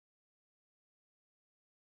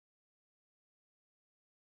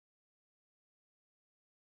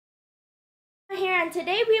here, and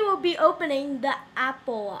today we will be opening the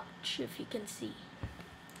Apple Watch, if you can see.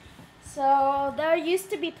 So there used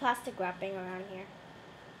to be plastic wrapping around here,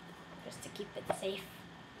 just to keep it safe.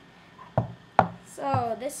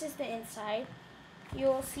 So this is the inside. You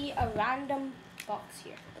will see a random box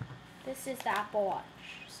here. This is the Apple Watch.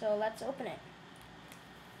 So let's open it.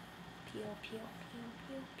 Peel, peel, peel,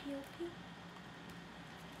 peel, peel, peel.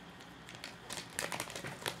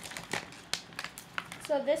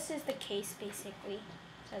 So this is the case basically.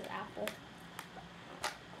 It says Apple.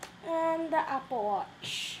 And the Apple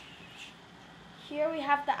Watch. Here we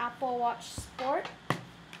have the Apple Watch Sport.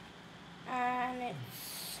 And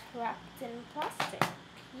it's wrapped in plastic.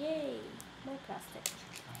 Yay! More plastic.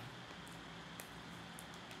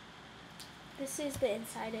 This is the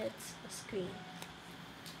inside, it's a screen.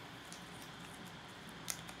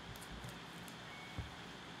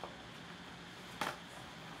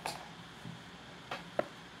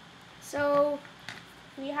 So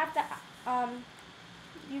we have the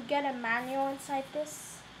you get a manual inside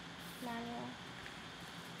this manual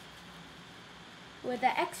with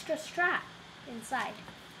an extra strap inside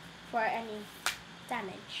for any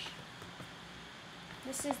damage.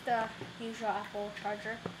 This is the usual Apple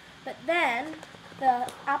charger, but then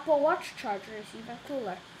the Apple Watch charger is even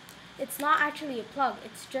cooler. It's not actually a plug,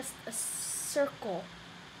 it's just a circle.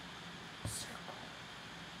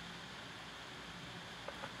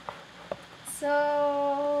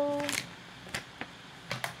 So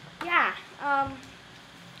yeah,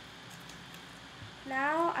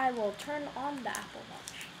 now I will turn on the Apple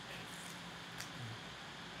Watch.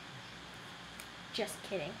 Just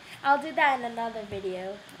kidding. I'll do that in another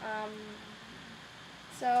video.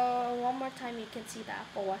 So one more time, you can see the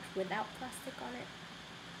Apple Watch without plastic on it.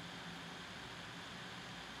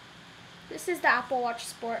 This is the Apple Watch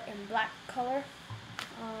Sport in black color.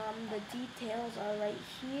 The details are right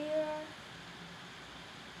here.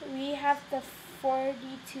 We have the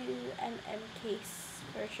 42mm case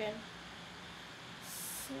version.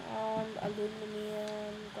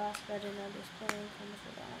 Aluminum, glass retina display,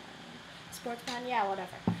 sports band, yeah,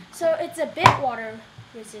 whatever. So it's a bit water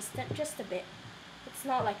resistant, just a bit. It's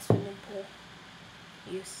not like swimming pool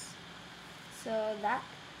use. So that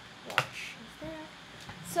watch is there.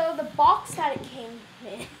 So the box that it came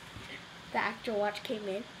in, the actual watch came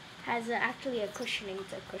in, has actually a cushioning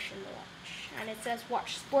to cushion the watch, and it says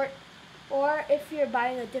Watch Sport, or if you're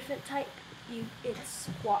buying a different type, it's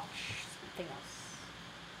Watch something else.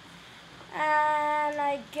 And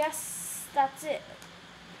I guess that's it.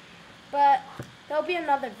 But there'll be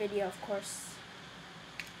another video, of course,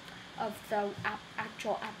 of the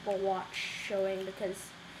actual Apple Watch showing,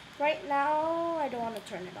 because right now I don't want to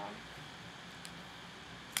turn it on.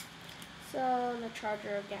 So the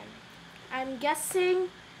charger again. I'm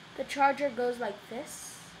guessing the charger goes like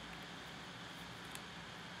this.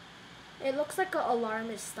 It looks like an alarm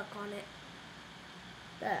is stuck on it,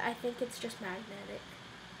 but I think it's just magnetic.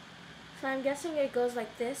 So I'm guessing it goes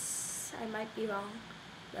like this. I might be wrong,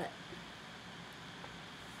 but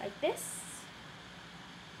like this.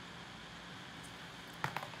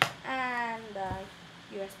 And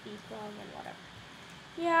USB plug and whatever.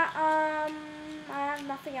 Yeah, I have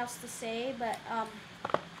nothing else to say, but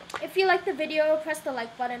if you like the video, press the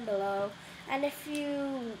like button below. And if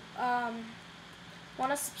you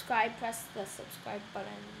want to subscribe, press the subscribe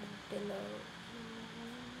button below.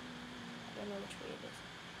 I don't know which way it is.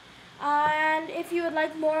 And if you would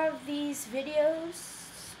like more of these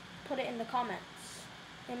videos, put it in the comments.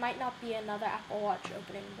 It might not be another Apple Watch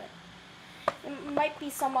opening, but it might be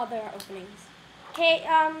some other openings. Okay,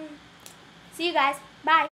 see you guys. Bye.